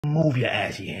Move your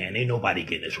assy hand. Ain't nobody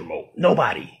getting this remote.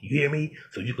 Nobody. You hear me?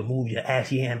 So you can move your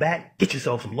assy hand back, get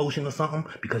yourself some lotion or something,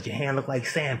 because your hand look like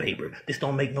sandpaper. This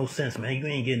don't make no sense, man. You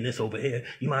ain't getting this over here.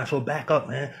 You might as well back up,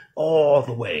 man. All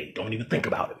the way. Don't even think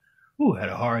about it. Ooh, had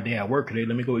a hard day at work today.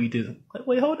 Let me go eat this.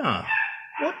 Wait, hold on.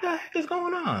 What the heck is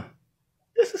going on?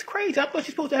 This is crazy. I thought you're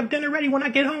supposed to have dinner ready when I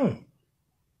get home.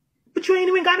 But you ain't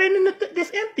even got it in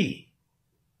this empty.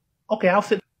 Okay, I'll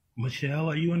sit. Michelle,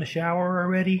 are you in the shower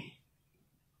already?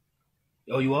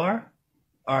 Oh, you are?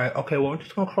 Alright, okay, well, I'm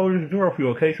just gonna close this door for you,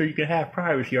 okay? So you can have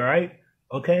privacy, alright?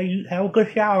 Okay, you have a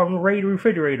good shower. I'm gonna raid the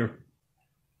refrigerator.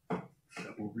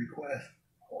 Simple request.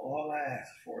 All I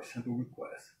ask for a simple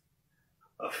request.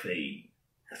 A fade.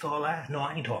 That's all I ask. No,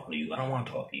 I ain't talking to you. I don't want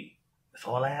to talk to you. That's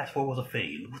all I asked for was a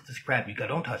fade. What's this crap you got?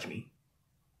 Don't touch me.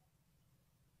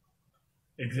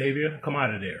 Xavier, come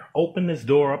out of there. Open this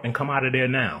door up and come out of there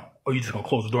now. Or you just gonna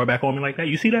close the door back on me like that?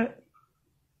 You see that?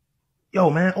 Yo,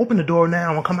 man, open the door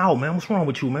now and come out, man. What's wrong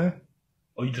with you, man?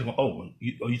 Or you just gonna,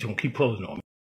 you just gonna keep closing on me?